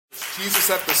Jesus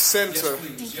at the center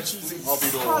of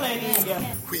it all.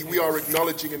 Hallelujah. We are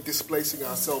acknowledging and displacing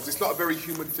ourselves. It's not a very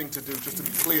human thing to do, just to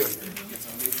be clear.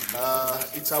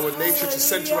 It's our nature to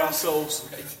center ourselves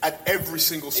at every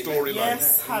single storyline.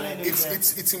 Yes, hallelujah.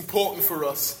 It's important for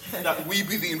us that we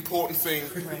be the important thing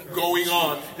going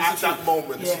on at that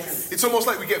moment. Yes. It's almost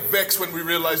like we get vexed when we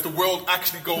realize the world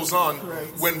actually goes on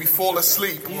when we fall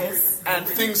asleep. Yes. And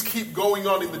things keep going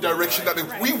on in the direction that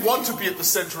we want to be at the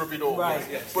center of it all. Right.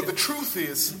 But the truth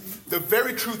is, the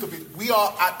very truth of it, we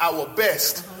are at our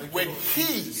best when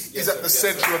He is at the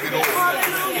center of it all.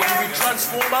 When we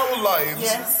transform our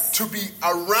lives to be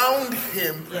around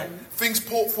Him, things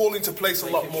fall into place a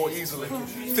lot more easily.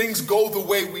 Things go the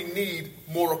way we need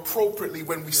more appropriately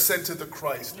when we center the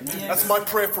Christ. That's my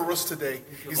prayer for us today,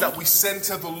 is that we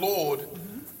center the Lord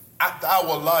at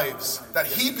our lives, that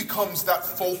He becomes that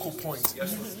focal point.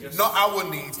 Not our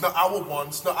needs, not our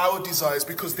wants, not our desires,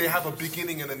 because they have a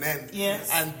beginning and an end. Yes.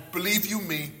 And believe you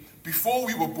me, before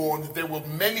we were born, there were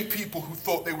many people who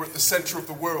thought they were at the center of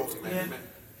the world. Amen.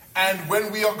 And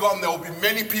when we are gone, there will be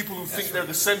many people who think they're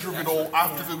the center of it all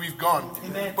after we've gone.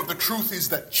 Amen. But the truth is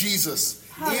that Jesus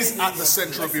is at the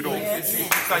center of it all.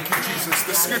 Thank you, Jesus.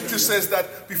 The scripture says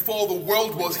that before the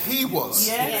world was, He was.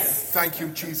 Yes. Thank you,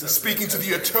 Jesus. Speaking to the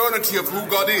eternity of who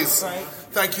God is.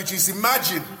 Thank you, Jesus.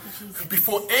 Imagine,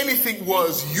 before anything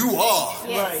was, you are.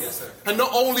 Right. And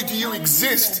not only do you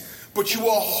exist, but you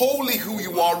are wholly who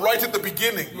you are right at the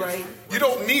beginning. Right. You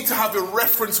don't need to have a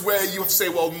reference where you say,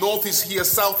 well, north is here,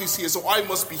 south is here, so I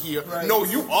must be here. Right. No,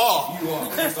 you are. You are.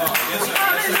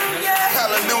 Hallelujah.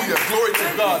 Hallelujah. Glory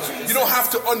to God. You don't have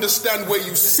to understand where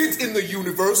you sit in the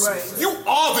universe. Right. You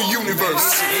are the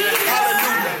universe.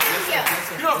 Hallelujah.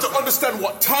 You don't have to understand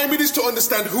what time it is to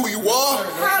understand who you are.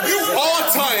 You are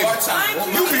time.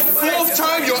 You before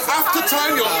time, you're after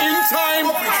time, you're in time.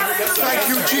 Thank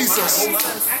you, Jesus.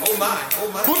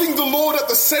 Putting the Lord at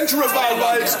the center of our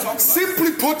lives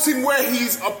simply puts Him where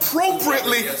He's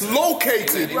appropriately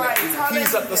located.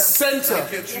 He's at the center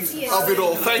of it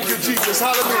all. Thank you, Jesus.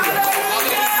 Hallelujah.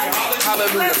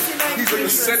 Hallelujah. He's at the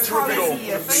center of it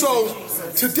all. So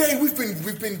today we've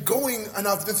been going, and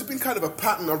there's been kind of a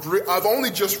pattern. I've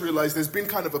only just realized there's been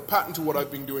kind of a pattern to what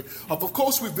I've been doing. Of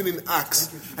course, we've been in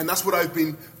Acts, and that's what I've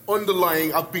been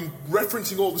underlying. I've been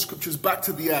referencing all the scriptures back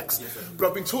to the Acts, but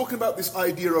I've been talking about this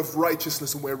idea of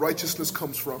righteousness and where righteousness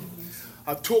comes from.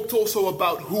 I've talked also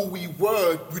about who we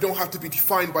were. We don't have to be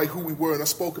defined by who we were, and I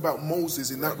spoke about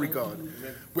Moses in that regard.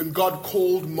 When God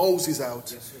called Moses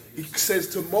out, He says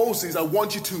to Moses, I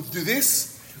want you to do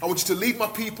this. I want you to lead my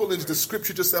people, into the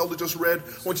scripture Elder just read.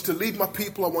 I want you to lead my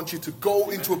people. I want you to go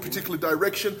into a particular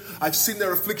direction. I've seen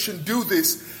their affliction. Do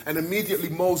this. And immediately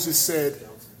Moses said,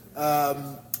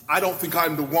 I don't think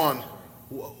I'm the one.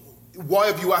 Why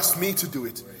have you asked me to do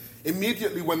it?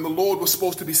 Immediately when the Lord was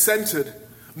supposed to be centered,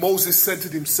 Moses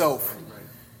centered himself.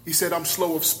 He said, I'm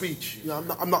slow of speech. I'm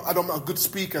not a good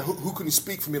speaker. Who can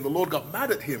speak for me? And the Lord got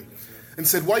mad at him and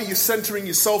said, why are you centering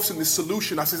yourselves in this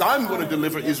solution? I said, I'm going to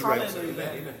deliver Israel.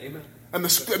 Amen. And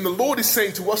the Lord is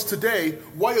saying to us today,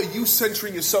 why are you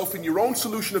centering yourself in your own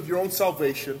solution of your own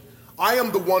salvation? I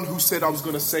am the one who said I was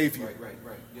going to save you.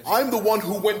 I'm the one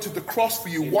who went to the cross for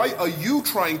you. Why are you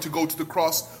trying to go to the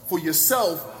cross for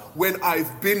yourself when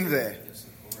I've been there?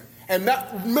 And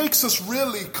that makes us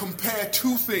really compare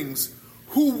two things.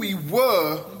 Who we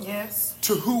were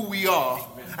to who we are.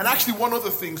 And actually one other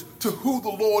thing, to who the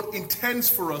Lord intends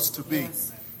for us to be.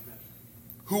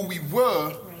 Who we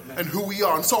were and who we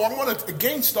are. And so I want to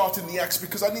again start in the Acts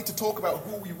because I need to talk about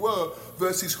who we were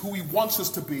versus who He wants us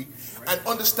to be. And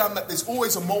understand that there's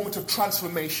always a moment of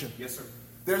transformation. Yes, sir.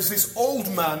 There's this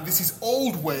old man, this is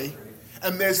old way.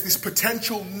 And there's this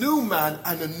potential new man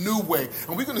and a new way.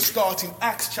 And we're going to start in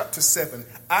Acts chapter 7.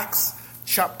 Acts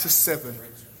chapter 7.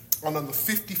 And on the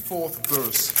 54th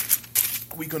verse,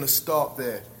 we're going to start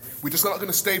there. We're just not going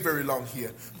to stay very long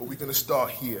here, but we're going to start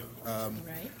here.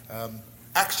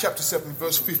 Acts chapter 7,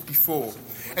 verse 54.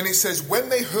 And it says, when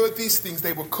they heard these things,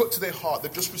 they were cut to their heart. They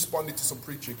just responded to some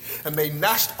preaching. And they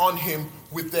gnashed on him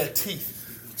with their teeth.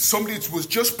 Somebody was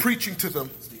just preaching to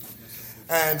them.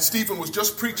 And Stephen was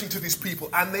just preaching to these people.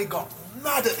 And they got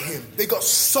mad at him. They got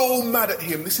so mad at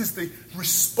him. This is the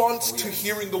response to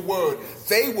hearing the word.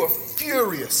 They were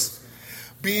furious.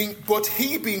 But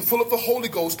he, being full of the Holy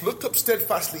Ghost, looked up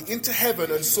steadfastly into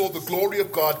heaven and saw the glory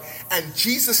of God and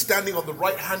Jesus standing on the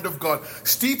right hand of God.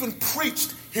 Stephen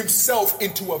preached himself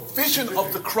into a vision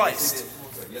of the Christ.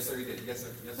 Yes, sir, he did. Yes, sir.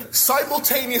 Yes, sir.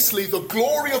 Simultaneously, the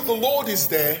glory of the Lord is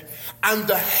there and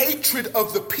the hatred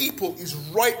of the people is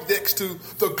right next to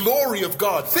the glory of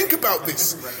God. Think about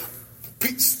this.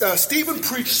 Stephen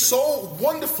preached so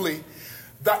wonderfully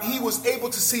that he was able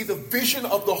to see the vision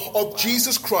of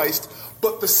Jesus Christ,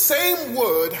 but the same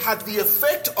word had the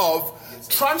effect of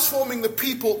transforming the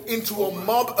people into a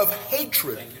mob of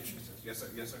hatred. Thank you, Jesus. Yes, sir.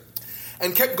 Yes, sir.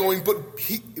 And kept going, but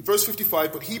he, verse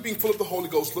 55, but he being full of the Holy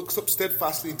Ghost looks up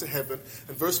steadfastly into heaven,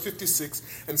 and verse 56,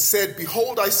 and said,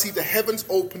 behold, I see the heavens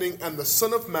opening, and the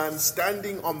Son of Man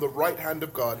standing on the right hand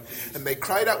of God. And they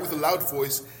cried out with a loud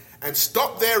voice, and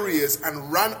stopped their ears,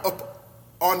 and ran up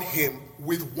on him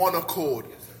with one accord.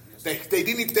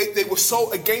 They were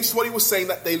so against what he was saying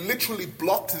that they literally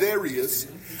blocked their ears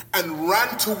and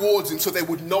ran towards him so they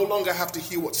would no longer have to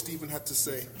hear what Stephen had to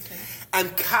say.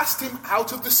 And cast him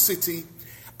out of the city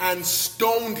and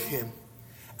stoned him.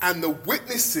 And the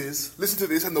witnesses, listen to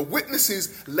this, and the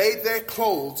witnesses laid their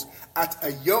clothes at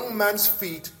a young man's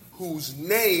feet whose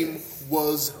name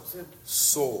was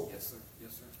Saul. Yes, sir.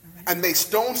 Yes, sir. And they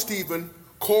stoned Stephen,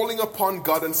 calling upon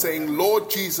God and saying, Lord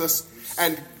Jesus,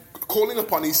 and calling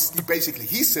upon, he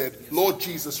said, Lord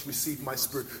Jesus, receive my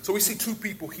spirit. So we see two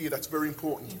people here that's very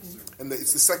important. And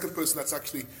it's the second person that's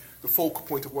actually the focal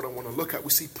point of what I want to look at.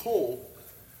 We see Paul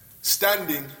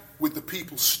standing with the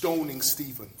people stoning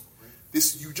Stephen.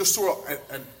 This, you just saw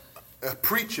a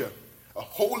preacher, a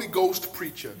Holy Ghost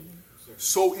preacher,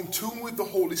 so in tune with the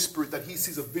Holy Spirit that he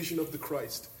sees a vision of the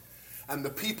Christ. And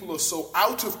the people are so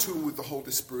out of tune with the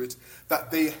Holy Spirit that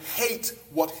they hate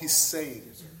what he's saying.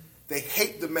 They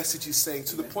hate the message he's saying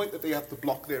to the point that they have to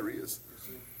block their ears.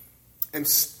 And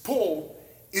Paul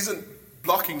isn't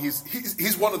blocking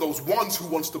he's one of those ones who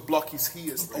wants to block his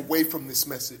ears away from this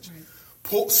message.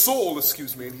 Saul,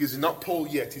 and he's not Paul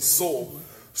yet, he's Saul.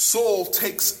 Saul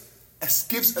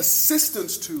gives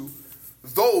assistance to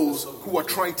those who are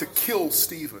trying to kill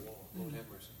Stephen.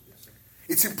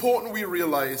 It's important we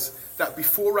realize that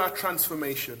before our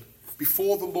transformation,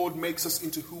 before the Lord makes us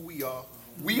into who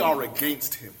we are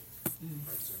against him.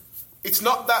 It's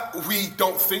not that we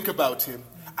don't think about him.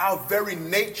 Our very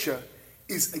nature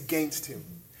is against him.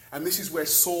 And this is where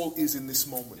Saul is in this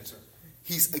moment.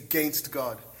 He's against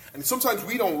God. And sometimes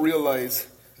we don't realize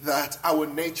that our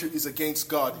nature is against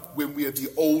God when we are the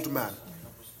old man.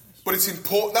 But it's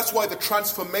important. That's why the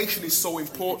transformation is so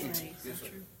important.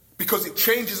 Because it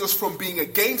changes us from being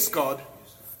against God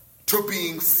to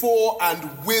being for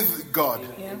and with God.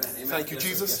 Thank you,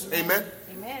 Jesus. Amen.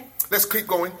 Let's keep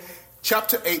going.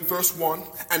 Chapter 8, verse 1.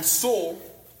 And Saul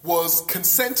was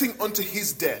consenting unto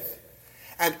his death.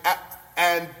 And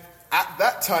at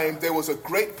that time there was a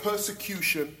great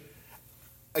persecution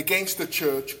against the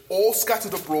church, all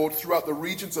scattered abroad throughout the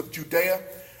regions of Judea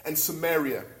and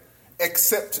Samaria,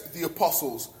 except the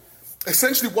apostles.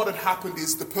 Essentially what had happened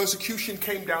is the persecution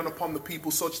came down upon the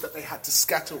people such that they had to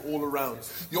scatter all around.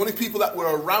 The only people that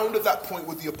were around at that point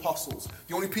were the apostles.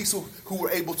 The only people who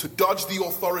were able to dodge the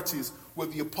authorities were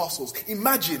the apostles.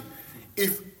 Imagine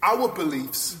if our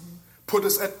beliefs put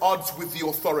us at odds with the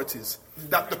authorities.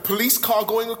 That the police car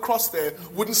going across there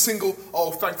wouldn't signal,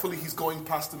 oh, thankfully he's going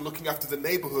past and looking after the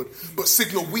neighborhood, but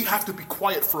signal, we have to be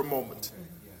quiet for a moment.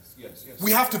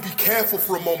 We have to be careful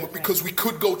for a moment because we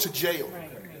could go to jail.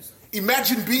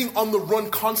 Imagine being on the run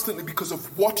constantly because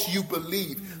of what you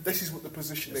believe. This is what the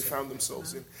position they found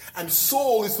themselves in. And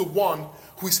Saul is the one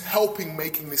who is helping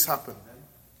making this happen.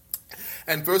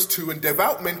 And verse 2, and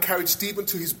devout men carried Stephen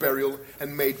to his burial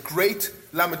and made great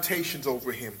lamentations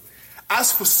over him.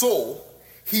 As for Saul,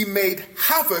 he made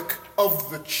havoc of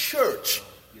the church.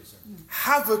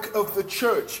 Havoc of the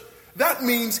church. That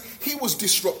means he was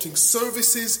disrupting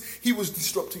services, he was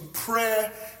disrupting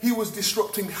prayer, he was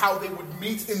disrupting how they would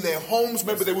meet in their homes.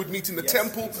 Remember, they would meet in the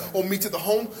temple or meet at the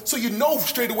home. So you know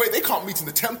straight away they can't meet in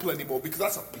the temple anymore because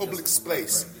that's a public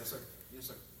space.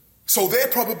 So they're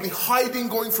probably hiding,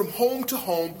 going from home to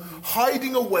home,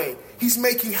 hiding away. He's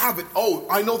making havoc. Oh,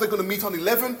 I know they're going to meet on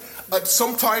 11 at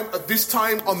some time, at this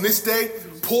time, on this day.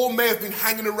 Paul may have been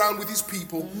hanging around with his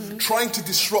people, trying to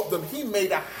disrupt them. He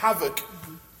made a havoc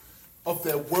of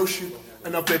their worship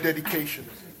and of their dedication.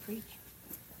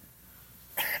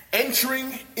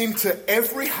 Entering into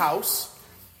every house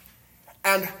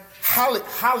and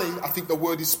Halling, I think the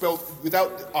word is spelled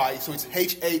without the I, so it's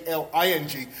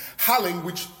H-A-L-I-N-G. Halling,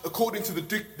 which according to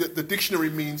the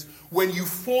dictionary means when you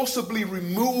forcibly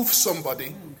remove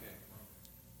somebody,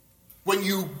 when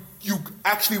you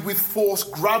actually with force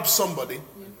grab somebody.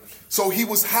 So he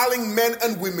was halling men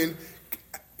and women,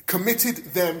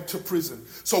 committed them to prison.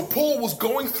 So Paul was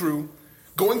going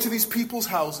to these people's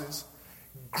houses,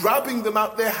 grabbing them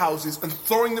out their houses and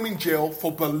throwing them in jail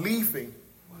for believing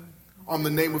on the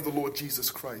name of the Lord Jesus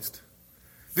Christ.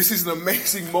 This is an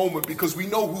amazing moment because we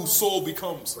know who Saul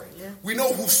becomes. We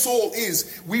know who Saul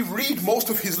is. We read most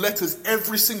of his letters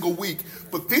every single week,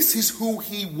 but this is who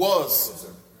he was.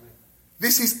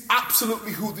 This is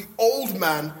absolutely who the old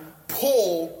man,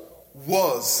 Paul,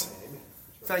 was.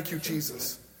 Thank you,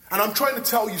 Jesus. And I'm trying to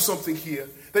tell you something here,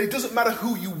 that it doesn't matter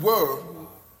who you were.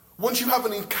 Once you have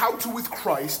an encounter with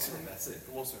Christ, That's it.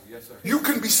 Come on, sir. Yes, sir. you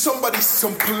can be somebody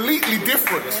completely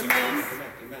different.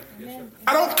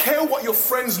 I don't care what your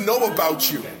friends know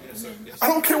about you. I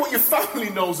don't care what your family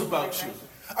knows about you.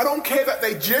 I don't care that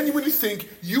they genuinely think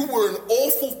you were an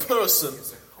awful person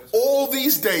all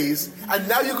these days, and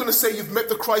now you're going to say you've met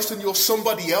the Christ and you're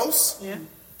somebody else. Yeah.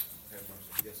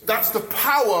 That's the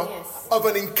power of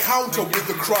an encounter with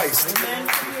the Christ.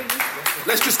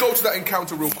 Let's just go to that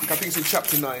encounter real quick. I think it's in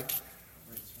chapter 9.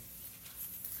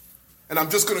 And I'm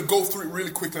just going to go through it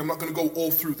really quickly. I'm not going to go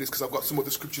all through this because I've got some other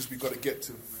scriptures we've got to get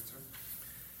to.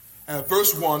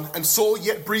 Verse 1, and Saul,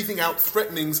 yet breathing out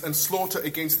threatenings and slaughter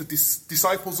against the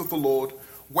disciples of the Lord,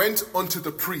 went unto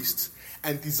the priests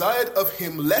and desired of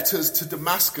him letters to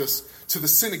Damascus, to the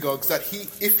synagogues, that he,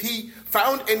 if he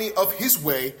found any of his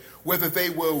way, whether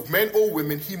they were men or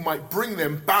women, he might bring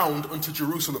them bound unto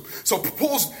Jerusalem. So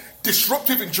Paul's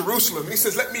disruptive in Jerusalem. He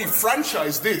says, let me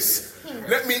franchise this.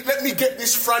 Let me get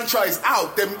this franchise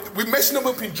out. Then we're messing them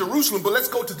up in Jerusalem, but let's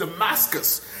go to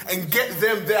Damascus and get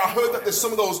them there. I heard that there's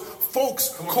some of those folks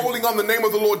calling on the name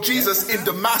of the Lord Jesus in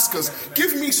Damascus.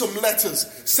 Give me some letters.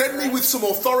 Send me with some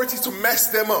authority to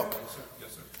mess them up.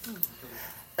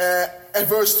 At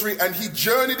verse 3, and he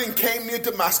journeyed and came near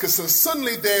Damascus, and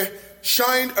suddenly there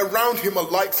shined around him a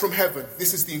light from heaven.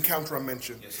 This is the encounter I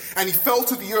mentioned. And he fell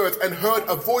to the earth and heard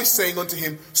a voice saying unto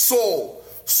him, Saul,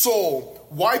 Saul,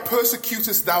 why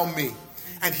persecutest thou me?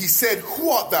 And he said, Who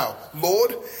art thou,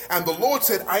 Lord? And the Lord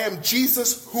said, I am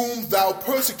Jesus whom thou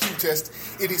persecutest.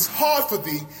 It is hard for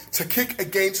thee to kick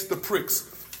against the pricks.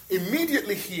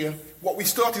 Immediately here, what we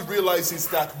start to realize is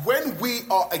that when we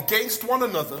are against one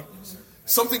another,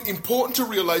 something important to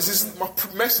realize, this is my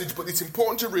message, but it's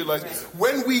important to realize,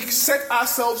 when we set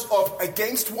ourselves up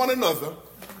against one another,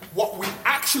 what we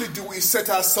actually do is set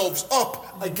ourselves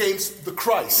up against the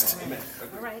Christ.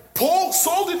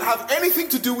 Saul didn't have anything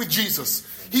to do with Jesus.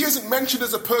 He isn't mentioned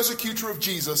as a persecutor of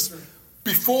Jesus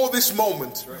before this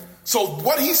moment. So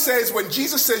what he says when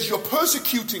Jesus says, you're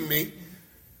persecuting me,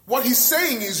 what he's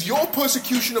saying is your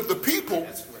persecution of the people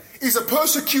is a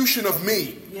persecution of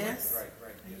me. Yes.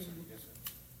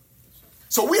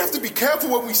 So we have to be careful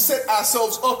when we set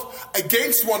ourselves up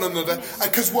against one another,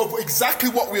 because exactly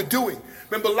what we're doing.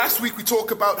 Remember last week we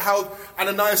talked about how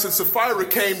Ananias and Sapphira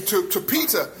came to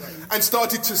Peter and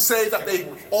started to say that they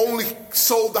only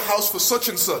sold the house for such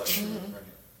and such.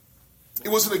 It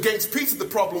wasn't against Peter the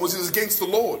problem, it was against the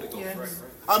Lord. Yes.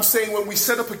 I'm saying when we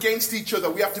set up against each other,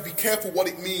 we have to be careful what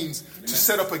it means to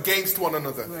set up against one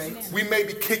another. Right. We may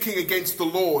be kicking against the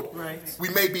Lord. Right. We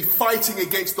may be fighting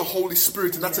against the Holy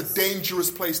Spirit, and that's a dangerous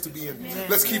place to be in.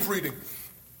 Let's keep reading.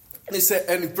 And it said,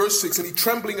 and in verse 6, and he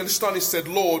trembling and astonished said,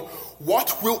 Lord,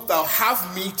 what wilt thou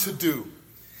have me to do?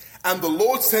 And the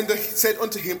Lord said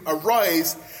unto him,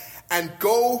 arise and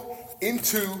go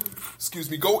into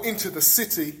the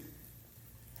city,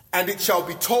 and it shall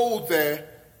be told thee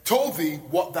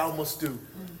what thou must do.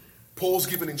 Paul's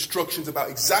given instructions about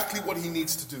exactly what he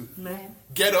needs to do.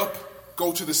 Get up,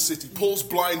 go to the city. Paul's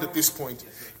blind at this point.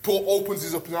 Paul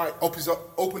opens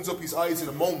up his eyes in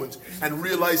a moment and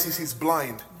realizes he's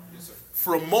blind.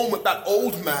 For a moment, that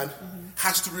old man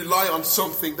has to rely on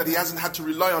something that he hasn't had to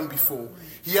rely on before.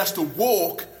 He has to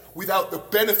walk without the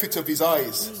benefit of his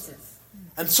eyes.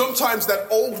 And sometimes that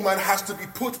old man has to be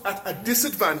put at a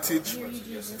disadvantage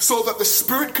so that the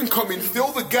Spirit can come in,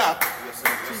 fill the gap,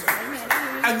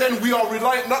 and then we are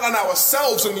reliant not on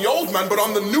ourselves and the old man, but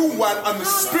on the new one and the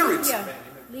Spirit.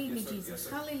 Lead me, Jesus.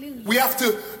 Hallelujah. We have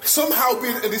to somehow be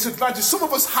at a disadvantage. Some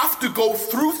of us have to go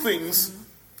through things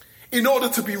in order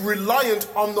to be reliant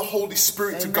on the Holy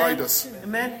Spirit to guide us.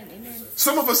 Amen.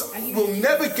 Some of us will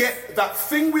never get that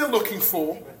thing we're looking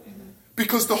for,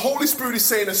 because the Holy Spirit is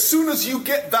saying, as soon as you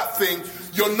get that thing,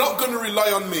 you're not going to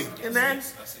rely on me. Amen.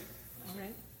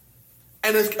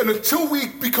 And until we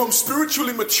become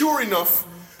spiritually mature enough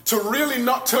to really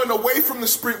not turn away from the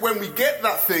Spirit when we get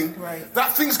that thing,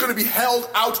 that thing's going to be held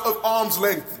out of arm's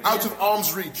length, out of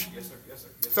arm's reach.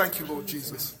 Thank you, Lord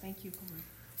Jesus. Thank you.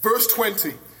 Verse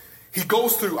 20. He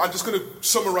goes through, I'm just going to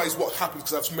summarize what happens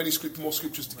because I have many more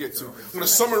scriptures to get to. I'm going to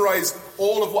summarize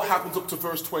all of what happens up to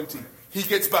verse 20. He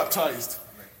gets baptized.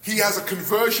 He has a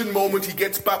conversion moment. He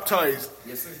gets baptized.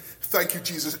 Yes, sir. Thank you,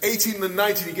 Jesus. 18 and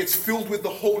 19, he gets filled with the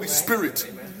Holy Spirit.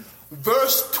 Amen.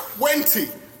 Verse 20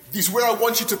 is where I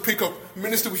want you to pick up.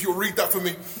 Minister, if you'll read that for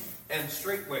me. And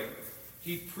straightway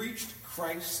he preached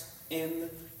Christ in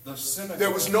the synagogue.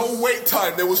 There was no wait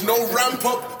time. There was no ramp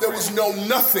up. There was no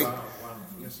nothing.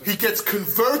 He gets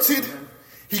converted.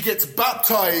 He gets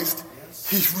baptized.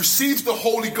 He receives the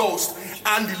Holy Ghost.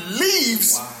 And he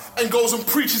leaves and goes and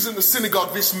preaches in the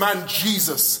synagogue. This man,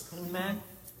 Jesus. Amen.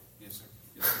 Yes, sir.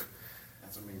 Yes, sir.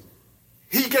 That's amazing.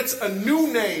 He gets a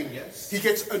new name. Yes. He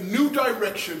gets a new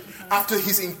direction after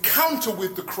his encounter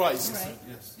with the Christ. Right.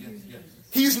 Yes, yes, yes.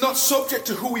 He's not subject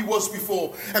to who he was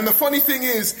before. And the funny thing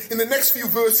is, in the next few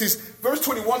verses, verse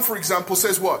 21, for example,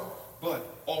 says what? But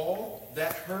all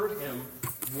that heard him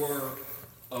were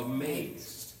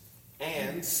amazed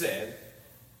and said,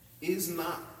 is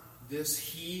not this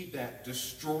he that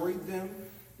destroyed them,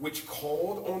 which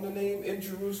called on the name in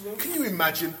Jerusalem? Can you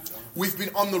imagine? We've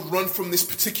been on the run from this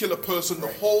particular person the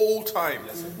whole time.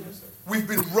 Yes, sir. Yes, sir. We've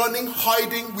been running,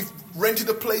 hiding. We've rented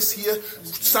a place here,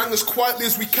 sang as quietly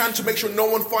as we can to make sure no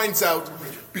one finds out,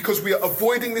 because we are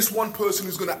avoiding this one person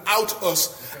who's going to out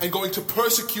us and going to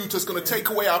persecute us, going to take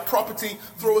away our property,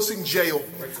 throw us in jail.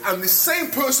 And this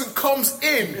same person comes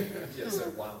in. Yes, sir.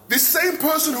 Wow. This same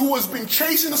person who has been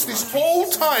chasing us this whole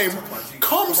time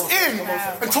comes in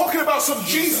and talking about some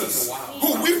Jesus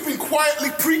who we've been quietly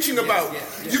preaching about.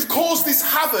 You've caused this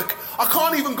havoc. I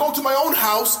can't even go to my own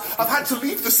house. I've had to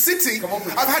leave the city.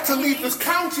 I've had to leave this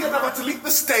county, and I've had to leave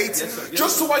the state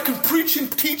just so I can preach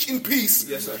and teach in peace.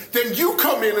 Then you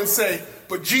come in and say,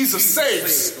 but Jesus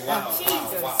saves.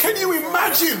 Wow. Can you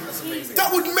imagine? That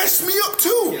would mess me up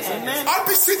too. I'd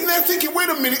be sitting there thinking, wait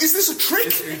a minute, is this a trick?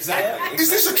 Exactly. Is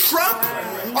this a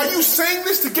trap? Are you saying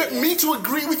this to get me to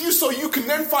agree with you so you can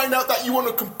then find out that you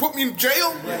want to put me in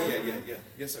jail? Yeah.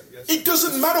 Yes, sir. Yes, sir. It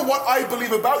doesn't matter what I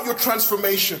believe about your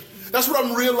transformation. That's what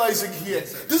I'm realizing here.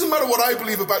 It doesn't matter what I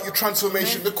believe about your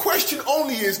transformation. The question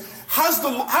only is,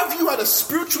 have you had a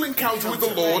spiritual encounter with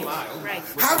the Lord?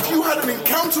 Have you had an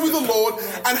encounter with the Lord?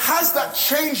 And has that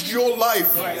changed your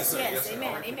life? Yes.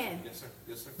 Amen. Amen. Yes, sir.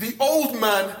 Yes, sir. The old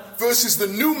man versus the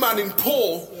new man in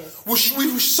Paul. We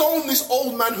were shown this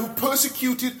old man who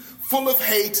persecuted, full of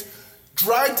hate,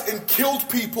 dragged and killed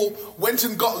people, went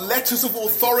and got letters of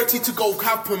authority to go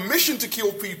have permission to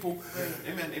kill people.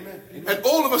 Amen. And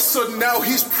all of a sudden now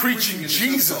he's preaching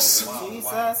Jesus.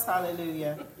 Jesus,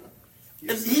 hallelujah.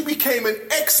 And he became an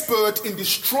expert in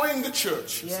destroying the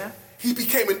church. Yeah. He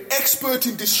became an expert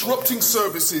in disrupting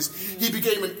services. He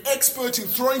became an expert in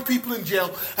throwing people in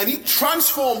jail. And he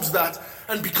transforms that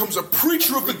and becomes a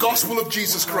preacher of the gospel of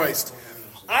Jesus Christ.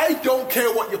 I don't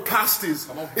care what your past is.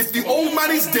 If the old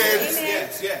man is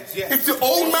dead, Yes. if the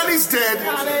old man is dead,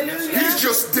 he's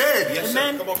just dead. Yes,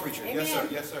 sir. Come on, preacher. Yes, sir.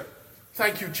 Yes, sir.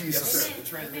 Thank you, Jesus.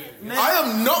 Yes, I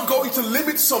am not going to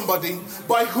limit somebody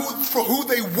for who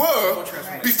they were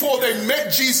before they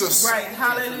met Jesus. Right,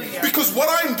 hallelujah. Because what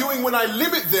I'm doing when I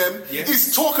limit them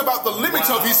is talk about the limit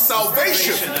of his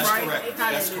salvation. That's Right, correct.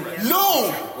 That's hallelujah. correct.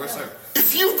 No! Yes, sir.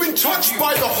 If you've been touched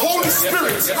by the Holy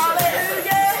Spirit,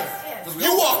 Hallelujah.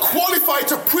 you are qualified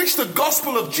to preach the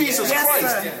gospel of Jesus Yes,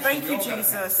 Christ. sir. Thank you,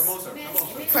 Jesus.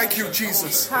 Thank you,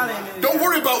 Jesus. Hallelujah. Don't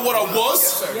worry about what I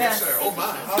was. Yes. Oh,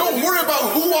 my. Don't worry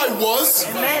about who I was.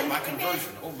 Amen. My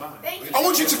conversion. Oh, my. I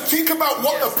want you to think about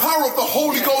what the power of the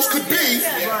Holy Ghost could be.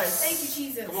 Right. Thank you,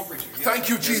 Jesus. Come on, preacher. Yes, Thank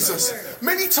you, Jesus.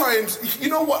 Many times, you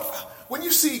know what? When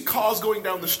you see cars going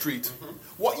down the street,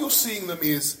 what you're seeing them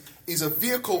is a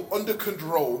vehicle under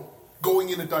control going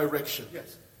in a direction.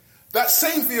 Yes. That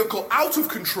same vehicle out of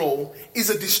control is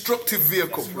a destructive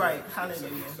vehicle. Right,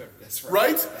 hallelujah. That's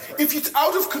Right? If it's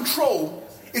out of control,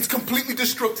 it's completely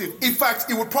destructive. In fact,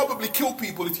 it would probably kill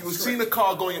people if you were seeing a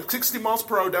car going at 60 miles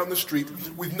per hour down the street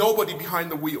with nobody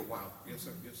behind the wheel. Wow. Yes,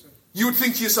 sir. Yes, sir. You would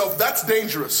think to yourself, that's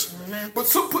dangerous.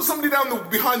 But put somebody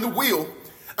behind the wheel,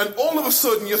 and all of a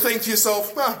sudden you're saying to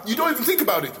yourself, you don't even think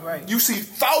about it. Right. You see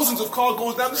thousands of cars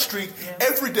going down the street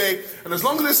every day, and as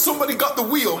long as there's somebody got the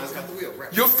wheel,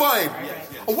 you're fine.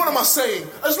 And what am I saying?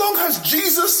 As long as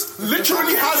Jesus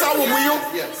literally has our wheel,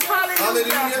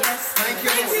 Hallelujah. Thank you.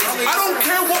 I don't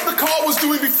care what the car was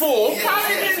doing before.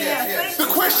 Hallelujah. The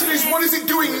question is, what is it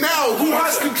doing now? Who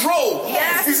has control?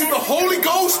 Yes. Is it the Holy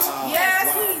Ghost?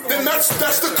 Yes. Then that's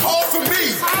the car for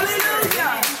me.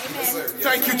 Hallelujah.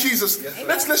 Thank you, Jesus.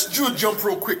 Let's do a jump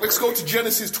real quick. Let's go to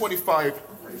Genesis 25.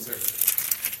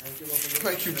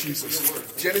 Thank you, Jesus.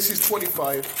 Genesis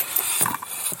 25.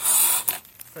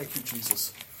 Thank you,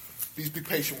 Jesus. Please be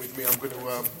patient with me. I'm going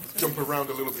to jump around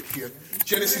a little bit here.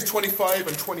 Genesis 25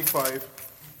 and 25.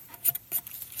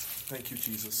 Thank you,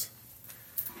 Jesus.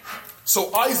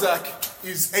 So Isaac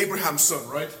is Abraham's son,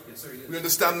 right? Yes, sir. Yes. We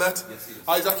understand that? Yes, he is.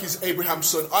 Isaac is Abraham's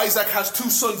son. Isaac has two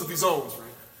sons of his own,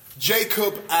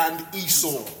 Jacob and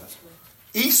Esau.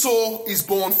 Esau is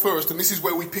born first, and this is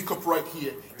where we pick up right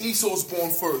here. Esau's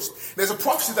born first. There's a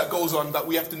prophecy that goes on that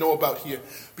we have to know about here,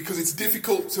 because it's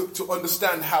difficult to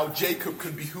understand how Jacob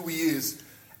can be who he is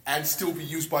and still be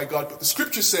used by God. But the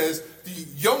scripture says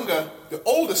the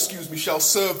older, shall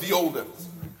serve the older.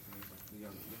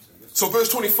 So verse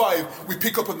 25, we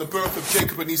pick up on the birth of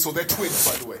Jacob and Esau. They're twins,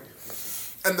 by the way.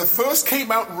 And the first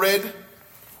came out red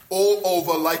all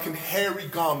over like an hairy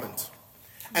garment.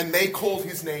 And they called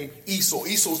his name Esau.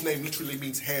 Esau's name literally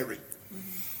means hairy.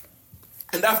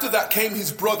 And after that came his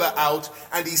brother out,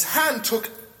 and his hand took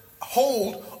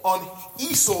hold on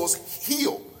Esau's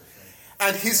heel.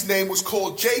 And his name was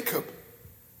called Jacob.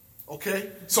 Okay?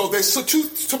 So there's some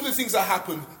of the things that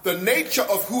happen. The nature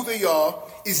of who they are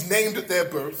is named at their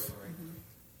birth.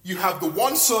 You have the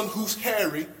one son who's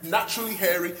hairy, naturally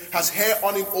hairy, has hair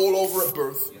on him all over at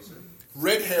birth.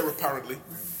 Red hair apparently.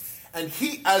 And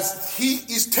as he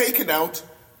is taken out,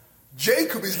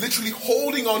 Jacob is literally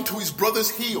holding on to his brother's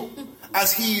heel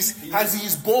as he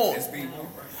is born.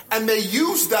 And they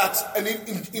use that, and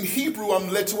in Hebrew I'm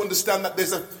led to understand that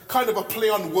there's a kind of a play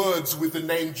on words with the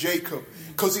name Jacob.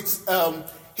 Because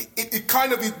it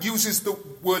kind of uses the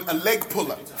word a leg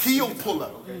puller, heel puller.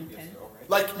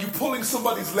 Like you pulling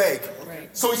somebody's leg.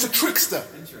 So it's a trickster.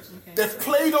 They've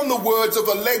played on the words of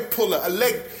a leg puller. A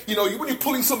leg, when you're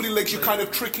pulling somebody's legs, you're kind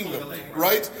of tricking them,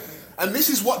 right? And this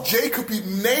is what Jacob's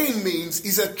name means.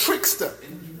 He's a trickster.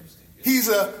 He's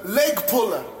a leg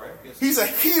puller. He's a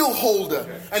heel holder.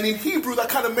 And in Hebrew, that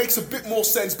kind of makes a bit more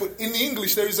sense. But in the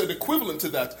English, there is an equivalent to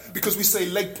that, because we say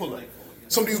leg puller.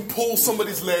 Somebody who pulls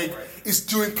somebody's leg is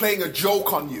playing a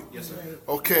joke on you.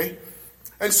 Okay?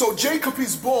 And so Jacob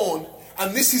is born,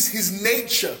 and this is his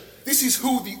nature. This is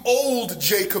who the old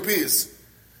Jacob is.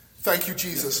 Thank you,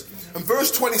 Jesus. And verse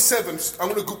 27, I'm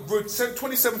going to go verse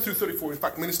 27 through 34. In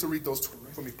fact, minister, read those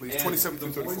for me, please. 27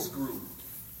 through 34. The boys grew,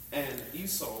 and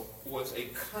Esau was a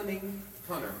cunning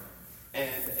hunter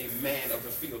and a man of the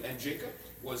field. And Jacob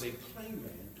was a plain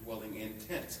man dwelling in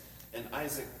tents. And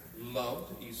Isaac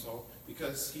loved Esau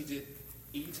because he did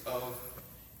eat of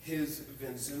his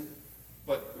venison,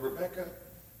 but Rebekah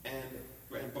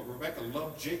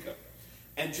loved Jacob.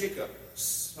 And Jacob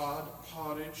sod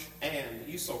pottage, and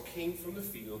Esau came from the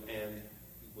field, and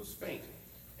he was faint.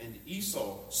 And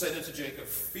Esau said unto Jacob,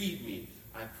 Feed me,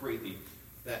 I pray thee,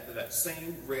 that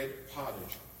same red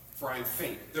pottage, for I am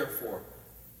faint. Therefore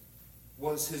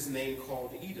was his name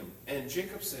called Edom. And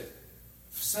Jacob said,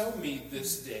 Sell me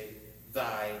this day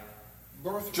thy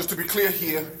birthright. Just to be clear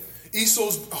here,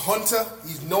 Esau's a hunter.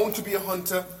 He's known to be a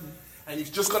hunter. And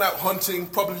he's just gone out hunting,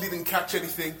 probably didn't catch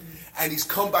anything. And he's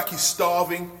come back, he's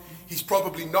starving. He's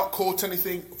probably not caught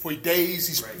anything for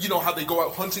days. You know how they go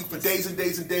out hunting for days and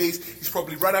days and days. He's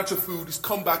probably run out of food. He's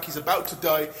come back, he's about to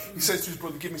die. He says to his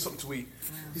brother, give me something to eat.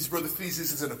 His brother sees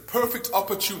this as a perfect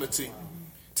opportunity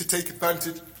to take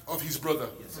advantage of his brother.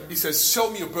 He says, sell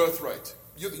me your birthright.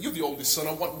 You're the oldest son.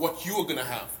 I want what you are going to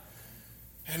have.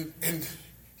 And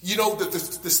you know that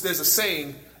there's a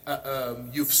saying,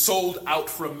 you've sold out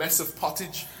for a mess of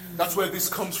pottage. That's where this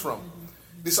comes from.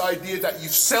 This idea that you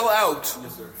sell out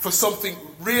for something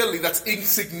really that's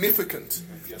insignificant.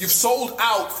 You've sold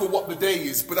out for what the day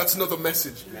is, but that's another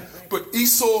message. But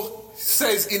Esau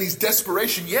says in his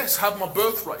desperation, yes, have my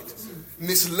birthright. And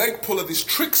this leg puller, this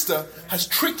trickster, has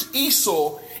tricked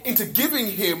Esau into giving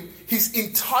him his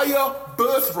entire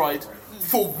birthright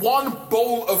for one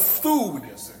bowl of food.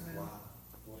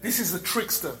 This is the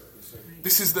trickster.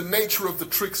 This is the nature of the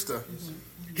trickster.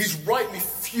 He's rightly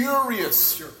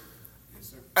furious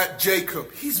at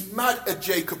Jacob. He's mad at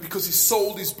Jacob because he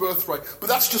sold his birthright. But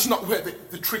that's just not where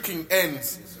the tricking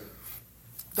ends.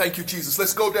 Thank you, Jesus.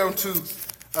 Let's go down to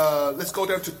 20. Let's go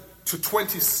down to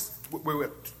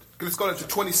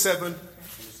 27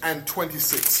 and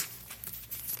 26.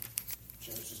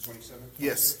 Genesis 27.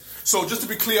 Yes. So just to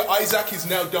be clear, Isaac is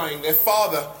now dying. Their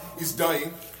father is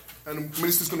dying. And the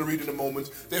minister's going to read in a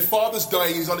moment. Their father's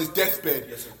dying. He's on his deathbed.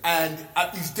 Yes, sir. And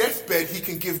at his deathbed, he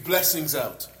can give blessings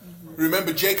out.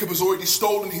 Remember, Jacob has already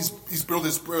stolen his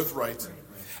brother's birthright.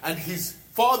 And his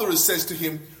father says to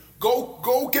him,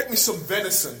 go get me some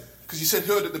venison. Because you said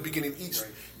heard at the beginning,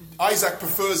 Isaac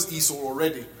prefers Esau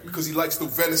already. Because he likes the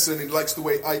venison and he likes the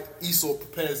way Esau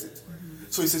prepares it.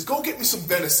 So he says, go get me some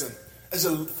venison as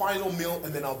a final meal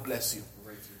and then I'll bless you.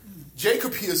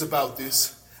 Jacob hears about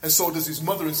this. And so does his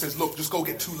mother and says, look, just go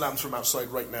get 2 lambs from outside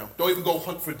right now. Don't even go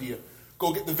hunt for deer.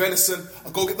 Go get the venison,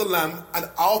 I'll go get the lamb, and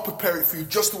I'll prepare it for you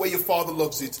just the way your father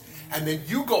loves it. And then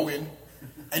you go in,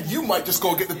 and you might just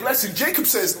go get the blessing. Jacob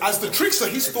says, as the trickster,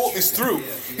 he's thought this through.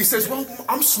 He says, well,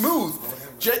 I'm smooth.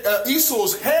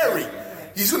 Esau's hairy.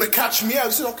 He's going to catch me out.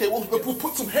 He said, okay, well, we'll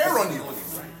put some hair on you.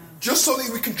 Just so that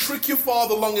we can trick your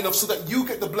father long enough so that you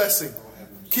get the blessing.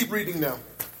 Keep reading now.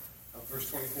 Verse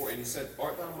 24, and he said,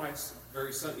 art thou my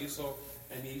very son Esau?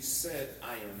 And he said,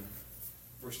 I am.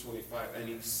 Verse 25, and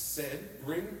he said,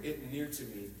 bring it near to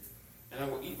me, and I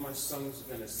will eat my son's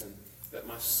venison, that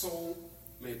my soul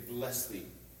may bless thee.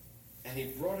 And he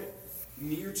brought it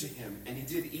near to him, and he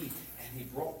did eat, and he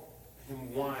brought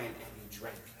him wine, and he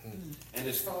drank. And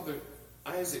his father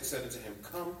Isaac said unto him,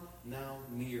 come now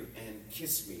near and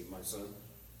kiss me, my son.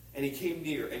 And he came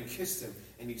near and kissed him,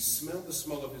 and he smelled the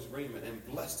smell of his raiment, and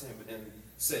blessed him, and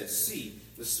said, see,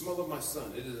 the smell of my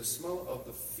son, it is the smell of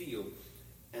the field,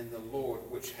 and the Lord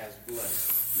which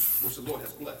the Lord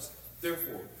has blessed.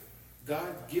 Therefore,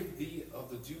 God give thee of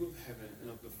the dew of heaven, and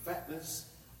of the fatness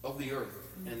of the earth,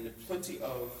 and the plenty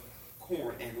of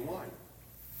corn and wine.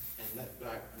 And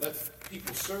let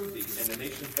people serve thee, and the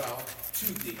nations bow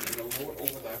to thee, and the Lord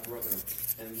over thy brethren,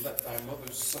 and let thy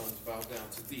mother's sons bow down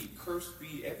to thee. Cursed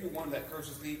be everyone that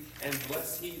curses thee, and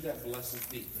blessed he that blesseth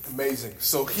thee. Amazing.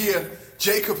 So here,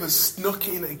 Jacob has snuck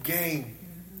in again.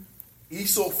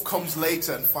 Esau comes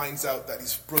later and finds out that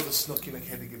his brother snuck in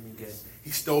ahead of him again.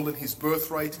 He's stolen his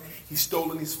birthright. He's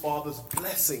stolen his father's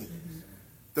blessing.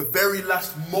 The very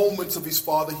last moments of his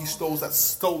father, he stole that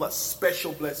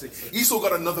special blessing. Esau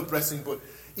got another blessing, but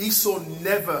Esau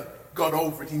never got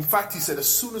over it. In fact, he said, as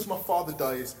soon as my father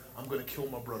dies, I'm going to kill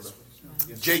my brother.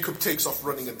 Jacob takes off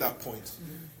running at that point.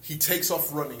 He takes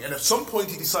off running. And at some point,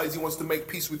 he decides he wants to make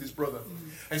peace with his brother.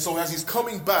 And so as he's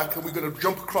coming back, and we're going to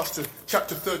jump across to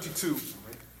chapter 32.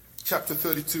 Chapter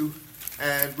 32,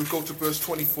 and we go to verse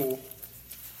 24.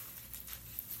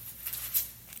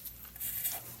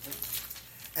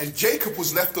 And Jacob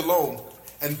was left alone,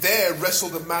 and there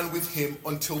wrestled a man with him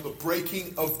until the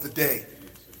breaking of the day.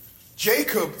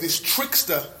 Jacob, this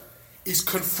trickster, is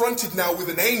confronted now with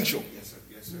an angel. Yes, sir.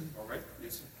 Yes, sir. All right.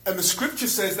 Yes, sir. And the scripture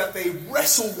says that they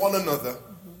wrestle one another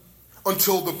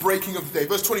until the breaking of the day.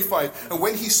 Verse 25, and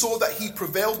when he saw that he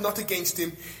prevailed not against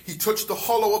him, he touched the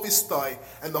hollow of his thigh,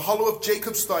 and the hollow of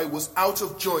Jacob's thigh was out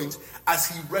of joint as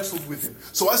he wrestled with him.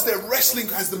 So as they're wrestling,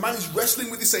 as the man is wrestling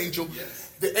with this angel,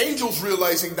 the angel's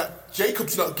realizing that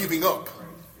Jacob's not giving up.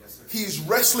 He is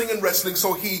wrestling and wrestling,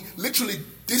 so he literally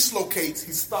dislocates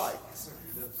his thigh,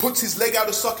 puts his leg out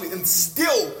of socket, and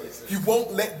still he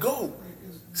won't let go.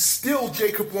 Still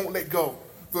Jacob won't let go.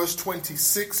 Verse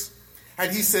 26,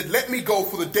 and he said, let me go,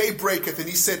 for the day breaketh. And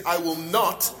he said, I will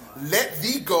not let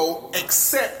thee go,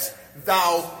 except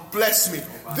thou bless me.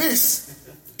 This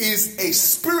is a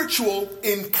spiritual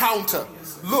encounter.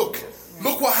 Look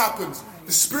what happens.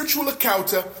 The spiritual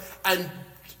encounter, and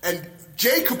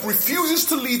Jacob refuses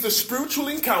to leave the spiritual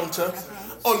encounter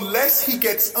unless he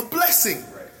gets a blessing.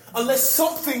 Unless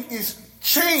something is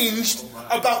changed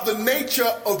about the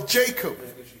nature of Jacob.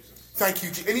 Thank you.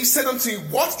 And he said unto him,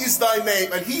 what is thy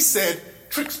name? And he said,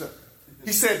 trickster.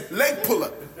 He said, leg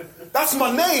puller. That's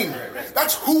my name.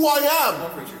 That's who I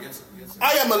am.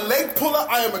 I am a leg puller.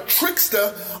 I am a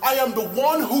trickster. I am the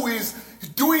one who is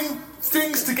doing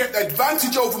things to get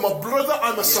advantage over my brother.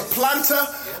 I'm a supplanter.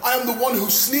 I am the one who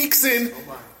sneaks in.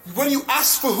 When you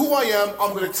ask for who I am,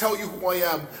 I'm going to tell you who I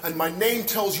am. And my name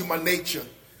tells you my nature.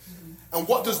 And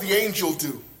what does the angel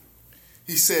do?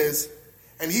 He says,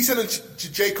 and he said unto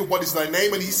Jacob, what is thy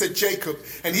name? And he said, Jacob.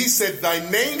 And he said, thy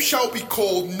name shall be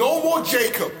called no more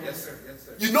Jacob. Yes, sir. Yes,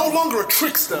 sir. You're no longer a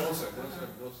trickster. No, sir. No, sir.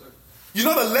 No, sir. You're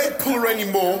not a leg puller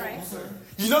anymore.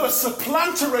 You're not a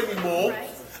supplanter anymore.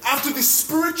 After this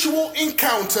spiritual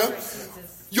encounter,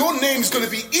 your name is going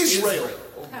to be Israel.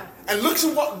 And look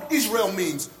at what Israel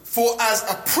means. For as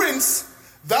a prince,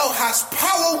 thou hast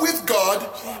power with God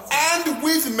and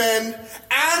with men,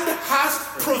 and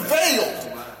hast prevailed.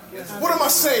 What am I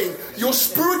saying? Your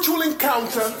spiritual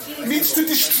encounter needs to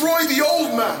destroy the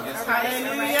old man.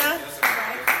 Hallelujah.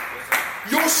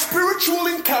 Your spiritual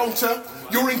encounter,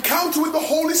 your encounter with the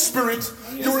Holy Spirit,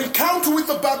 your encounter with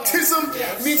the baptism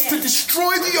needs to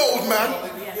destroy the old man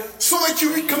so that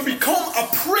you can become a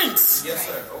prince. Yes,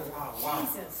 sir. Oh, wow.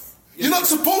 You're not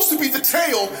supposed to be the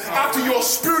tail after your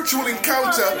spiritual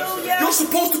encounter. You're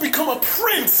supposed to become a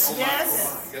prince.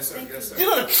 Yes. Yes, sir. Yes, sir. You're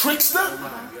not a trickster.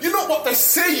 You're not what they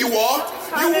say you are.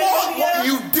 You are what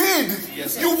you did.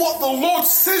 You're what the Lord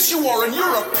says you are, and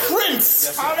you're a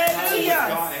prince.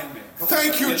 Hallelujah.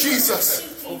 Thank you, Jesus.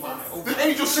 The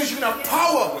angel says you can have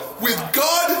power with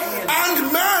God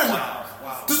and man.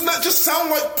 Doesn't that just sound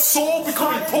like Saul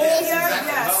becoming Paul?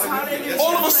 Yes. Hallelujah.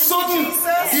 All of a sudden,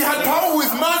 he had power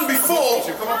with man before,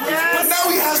 but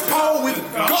now he has power with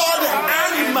God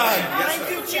and man. Thank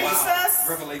you, Jesus.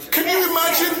 Revelation. Can you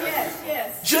imagine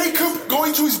Yes. Jacob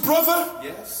going to his brother?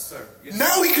 Yes, sir.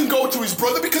 Now he can go to his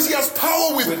brother because he has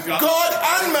power with God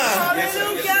and man.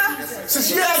 Hallelujah.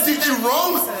 Says, yeah, I did you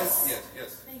wrong,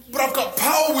 but I've got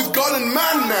power with God and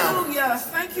man now. Hallelujah.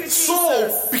 Thank you, Jesus.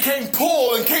 Saul became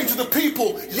Paul and came to the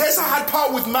people. Yes, I had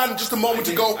power with man just a moment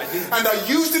ago, and I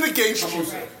used it against you.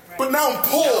 But now I'm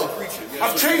Paul.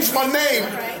 I've changed my name.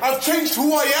 I've changed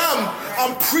who I am.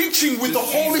 I'm preaching with the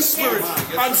Holy Spirit.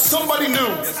 I'm somebody new.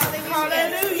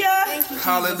 Hallelujah.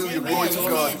 Hallelujah. Glory to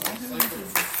God.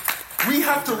 We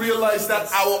have to realize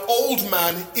that our old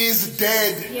man is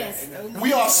dead. Yes.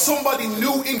 We are somebody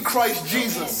new in Christ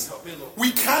Jesus.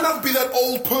 We cannot be that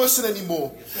old person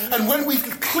anymore. And when we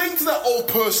cling to that old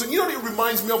person, you know what it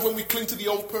reminds me of when we cling to the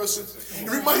old person?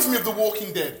 It reminds me of The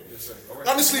Walking Dead.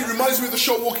 Honestly, it reminds me of the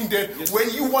show Walking Dead. When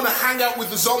you want to hang out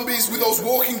with the zombies, with those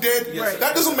Walking Dead,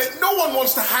 that doesn't make, no one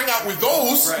wants to hang out with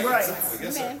those.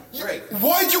 Right.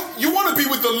 Why do you want to be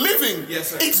with the living?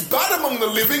 It's bad among the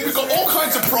living. We've got all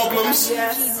kinds of problems.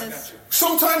 Yes.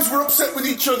 Sometimes we're upset with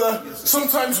each other,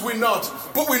 sometimes we're not.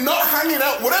 But we're not hanging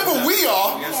out. Whatever we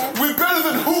are, we're better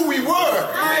than who we were.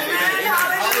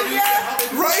 Hallelujah.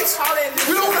 Right?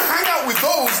 We don't want to hang out with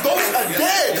those. Those are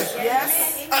dead.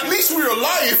 Yes. At least we're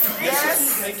alive.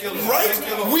 Yes. Right?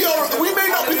 We may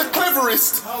not be the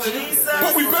cleverest, Jesus.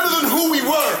 but we're better than who we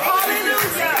were.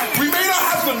 Hallelujah. We may not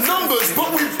have the numbers,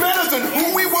 but we're better than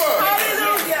who we were.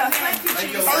 Hallelujah. Thank you,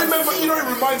 Jesus. I remember, you know,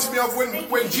 it reminds me of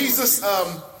when Jesus,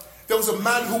 there was a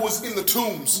man who was in the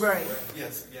tombs. Right.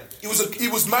 He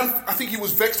was man, I think he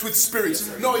was vexed with spirits.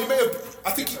 No, he may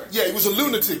have, he was a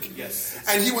lunatic.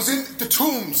 And he was in the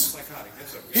tombs.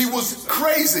 He was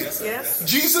crazy. Yes.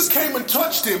 Jesus came and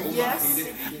touched him. Yes.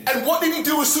 And what did he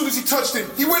do as soon as he touched him?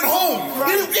 He went home.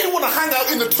 He didn't want to hang out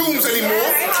in the tombs anymore.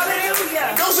 Yes.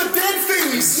 Hallelujah. Those are dead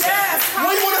things. Yes.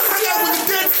 What do you want to hang out with the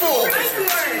dead for? Thank you,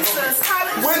 Jesus.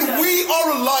 Hallelujah. When we are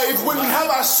alive, when we have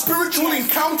our spiritual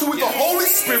encounter with the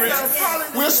Holy Spirit,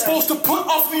 we're supposed to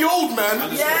put off the old man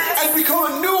and become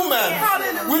a new man.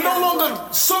 Hallelujah. We're no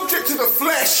longer subject to the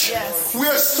flesh. Yes. We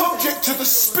are subject to the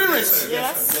Spirit.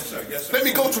 Yes. Let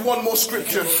me go to one more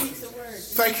scripture.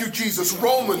 Thank you, Jesus.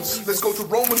 Romans. Let's go to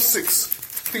Romans 6.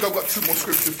 I think I've got two more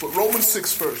scriptures, but Romans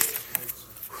 6 first.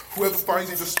 Whoever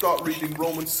finds it, just start reading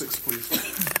Romans 6, please.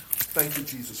 Thank you,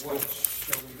 Jesus. What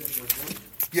shall we do, verse 1?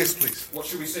 Yes, please. What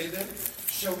should we say then?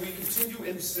 Shall we continue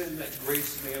in sin that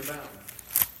grace may abound?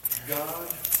 God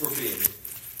forbid.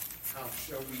 How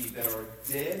shall we that are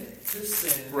dead to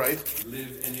sin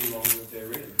live any longer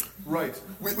therein? Right.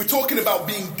 We're talking about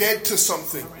being dead to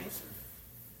something.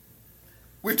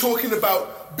 We're talking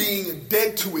about being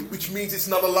dead to it, which means it's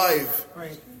not alive.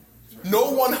 Right. No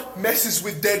one messes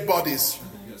with dead bodies.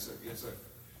 Yes, sir. Yes, sir.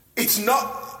 It's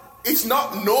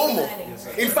not normal.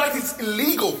 In fact, it's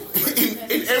illegal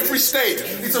in every state.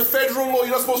 It's a federal law. You're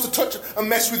not supposed to touch and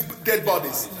mess with dead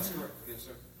bodies. That's correct. Yes,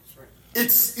 sir. That's right.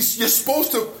 It's you're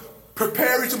supposed to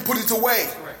prepare it and put it away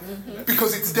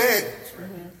because it's dead.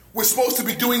 We're supposed to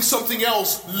be doing something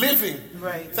else, living.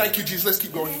 Right. Thank you, Jesus. Let's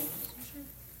keep going.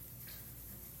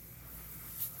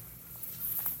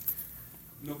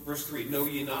 No, verse 3. Know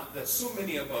ye not that so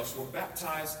many of us were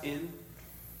baptized into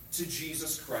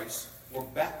Jesus Christ, were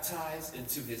baptized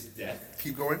into his death?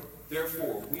 Keep going.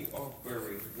 Therefore, we are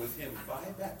buried with him by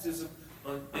baptism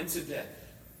into death,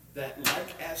 that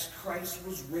like as Christ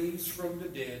was raised from the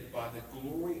dead by the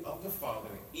glory of the Father,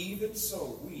 even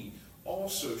so we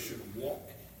also should walk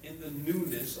in the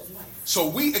newness of life. So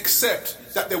we accept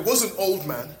that there was an old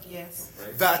man, Yes.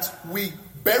 that we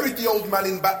buried the old man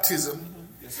in baptism,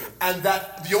 Yes, sir. and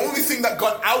that the only thing that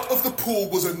got out of the pool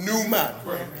was a new man.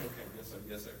 Right. Okay. Yes, sir.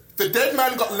 Yes, sir. The dead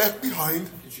man got left behind.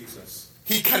 Thank you, Jesus.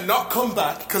 He cannot come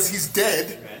back because he's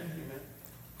dead. Amen. Amen.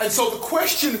 And so the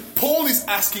question Paul is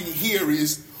asking here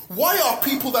is, why are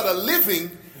people that are living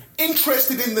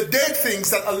interested in the dead things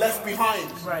that are left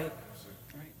behind? Right.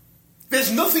 There's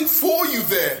nothing for you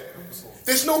there.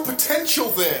 There's no potential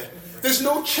there. There's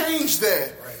no change there.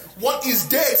 What is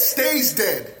dead stays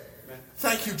dead.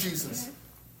 Thank you, Jesus.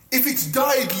 If it's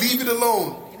died, leave it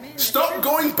alone. Stop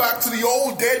going back to the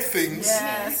old dead things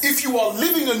if you are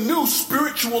living a new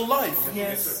spiritual life.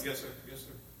 Yes, sir. Yes, sir. Yes, sir.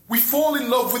 We fall in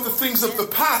love with the things of the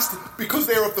past because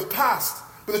they're of the past.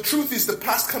 But the truth is the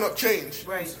past cannot change.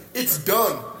 Right. It's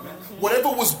done. Whatever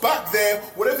was back there,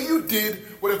 whatever you did,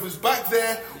 whatever was back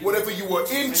there, whatever you were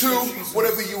into,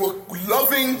 whatever you were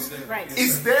loving,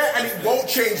 is there and it won't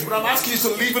change. But I'm asking you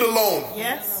to leave it alone.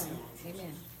 Yes.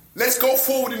 Amen. Let's go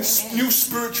forward in new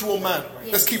spiritual man.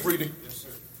 Let's keep reading. Yes, sir.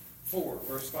 4,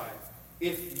 verse 5.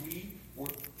 If we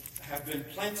have been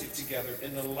planted together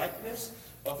in the likeness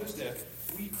of his death,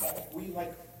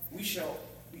 we shall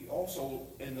be also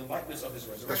in the likeness of his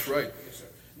resurrection. That's right. Yes, sir.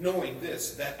 knowing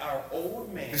this, that our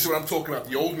old man This is what I'm talking about.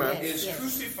 The old man. is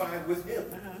crucified with him,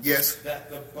 Yes. that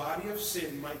the body of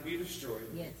sin might be destroyed,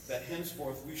 Yes. that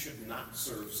henceforth we should not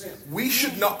serve sin. We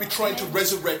should not be trying to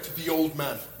resurrect the old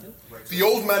man. The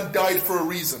old man died for a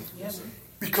reason.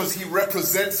 Because he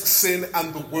represents sin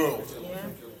and the world.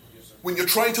 When you're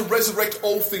trying to resurrect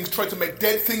old things, trying to make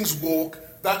dead things walk,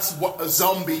 that's what a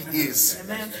zombie is.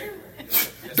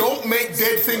 Don't make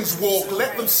dead things walk.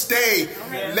 Let them stay.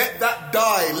 Let that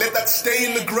die. Let that stay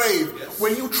in the grave.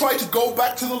 When you try to go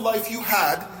back to the life you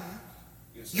had,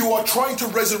 you are trying to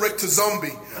resurrect a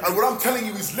zombie. And what I'm telling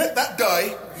you is let that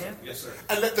die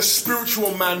and let the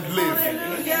spiritual man live.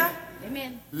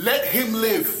 Amen. Let him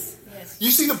live. Yes.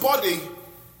 You see, the body,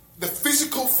 the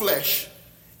physical flesh,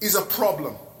 is a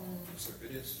problem.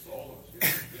 It is for all of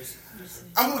us.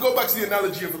 I'm going to go back to the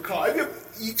analogy of a car. Have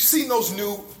you seen those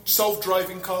new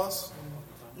self-driving cars?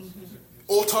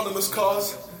 Autonomous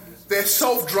cars? They're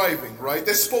self-driving, right?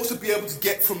 They're supposed to be able to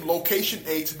get from location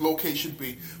A to location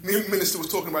B. Me and the minister was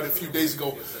talking about it a few days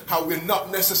ago, how we're not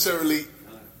necessarily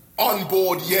on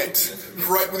board yet,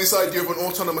 right, with this idea of an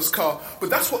autonomous car. But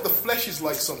that's what the flesh is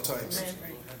like sometimes.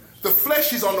 The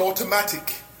flesh is on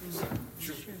automatic.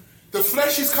 The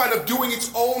flesh is kind of doing its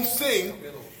own thing.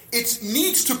 It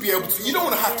needs to be able to. You don't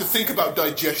want to have to think about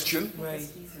digestion.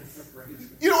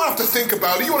 You don't have to think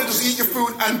about it. You want to just eat your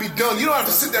food and be done. You don't have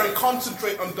to sit there and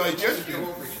concentrate on digestion.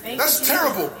 That's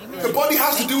terrible. The body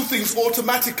has to do things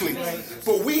automatically.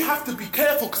 But we have to be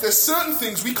careful because there's certain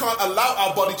things we can't allow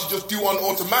our body to just do on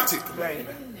automatic.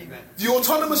 The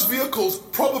autonomous vehicles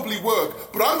probably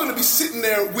work, but I'm going to be sitting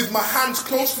there with my hands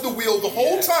close to the wheel the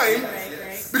whole time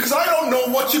because I don't know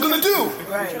what you're going to do.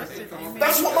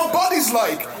 That's what my body's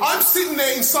like. I'm sitting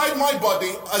there inside my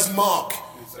body as Mark.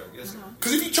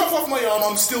 Because if you chop off my arm,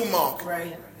 I'm still Mark.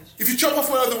 If you chop off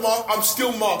my other Mark, I'm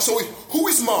still Mark. So who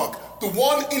is Mark? The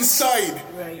one inside.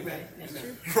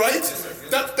 Right?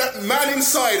 That man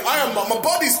inside. I am Mark. My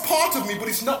body's part of me, but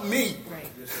it's not me.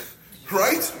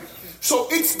 Right? So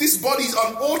this body's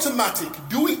on automatic,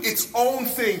 doing its own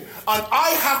thing. And I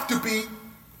have to be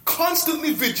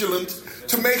constantly vigilant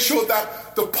to make sure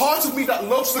that the part of me that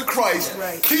loves the Christ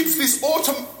keeps this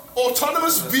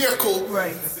autonomous vehicle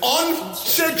on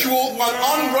schedule and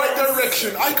on right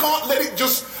direction. I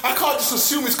can't just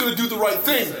assume it's going to do the right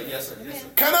thing.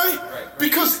 Can I?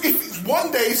 Because if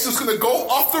one day it's just going to go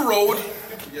off the road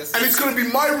and it's going to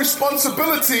be my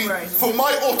responsibility for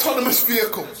my autonomous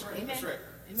vehicle.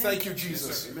 Thank you,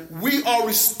 Jesus. We are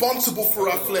responsible for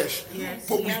our flesh,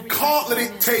 but we can't let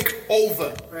it take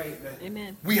over.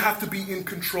 We have to be in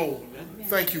control.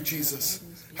 Thank you, Jesus.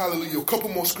 Hallelujah. A couple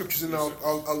more scriptures and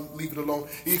I'll leave it alone.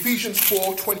 Ephesians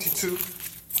 4:22.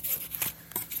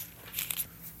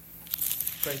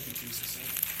 Thank you, Jesus.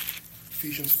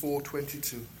 Ephesians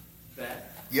 4:22.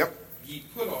 That ye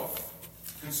put off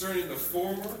concerning the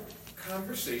former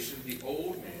conversation the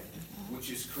old man, which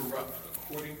is corrupt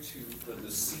according to the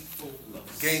deceitful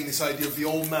lust. Again, this idea of the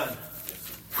old man.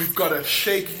 We've got to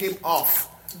shake him off.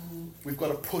 We've got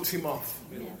to put him off.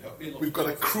 We've got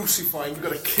to crucify him. We've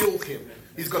got to kill him.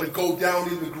 He's got to go down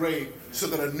in the grave so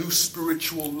that a new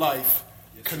spiritual life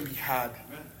can be had.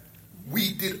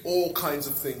 We did all kinds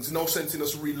of things. No sense in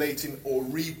us relating or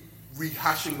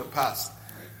rehashing the past.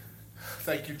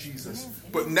 Thank you, Jesus.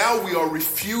 But now we are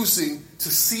refusing to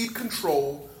cede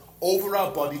control over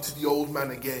our body to the old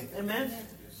man again. Amen.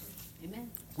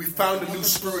 We found a new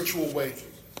spiritual way.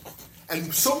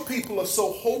 And some people are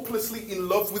so hopelessly in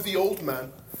love with the old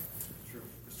man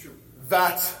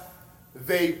that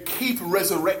they keep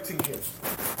resurrecting him.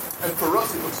 And for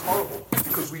us it looks horrible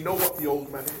because we know what the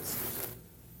old man is.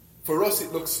 For us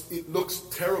it looks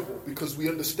terrible because we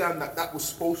understand that was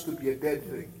supposed to be a dead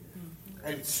thing.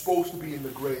 And it's supposed to be in the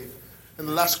grave. And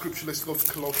the last scripture, let's go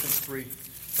to Colossians 3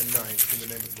 and 9 in the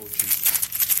name of the Lord Jesus.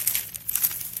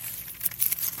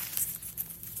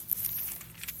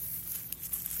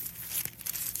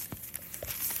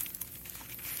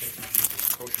 Thank you,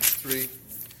 Jesus. Colossians 3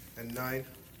 and 9.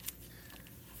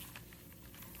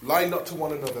 Lie not to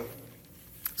one another,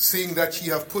 seeing that ye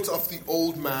have put off the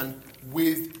old man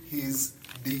with his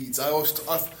deeds. I used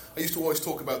to always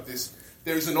talk about this.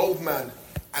 There is an old man,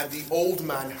 and the old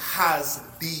man has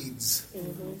deeds.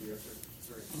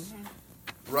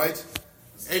 Right?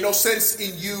 Ain't no sense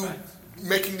in you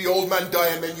making the old man die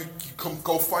and then you go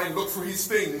look for his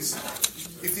things.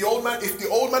 If the old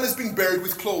man has been buried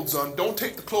with clothes on, don't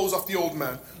take the clothes off the old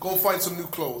man. Go and find some new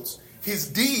clothes. His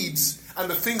deeds and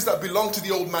the things that belong to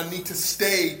the old man need to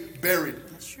stay buried.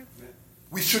 That's true.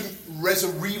 We shouldn't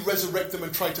re-resurrect them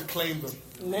and try to claim them.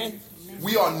 Amen.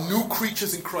 We are new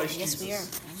creatures in Christ Jesus. Yes, we are.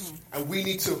 Amen. And we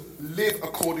need to live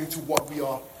according to what we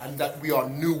are, and that we are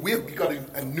new. We've got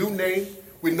a new name.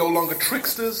 We're no longer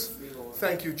tricksters.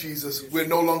 Thank you, Jesus. We're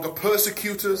no longer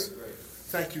persecutors.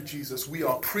 Thank you, Jesus. We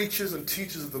are preachers and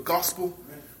teachers of the gospel.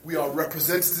 We are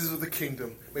representatives of the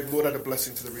kingdom. May the Lord add a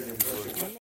blessing to the reading of his word.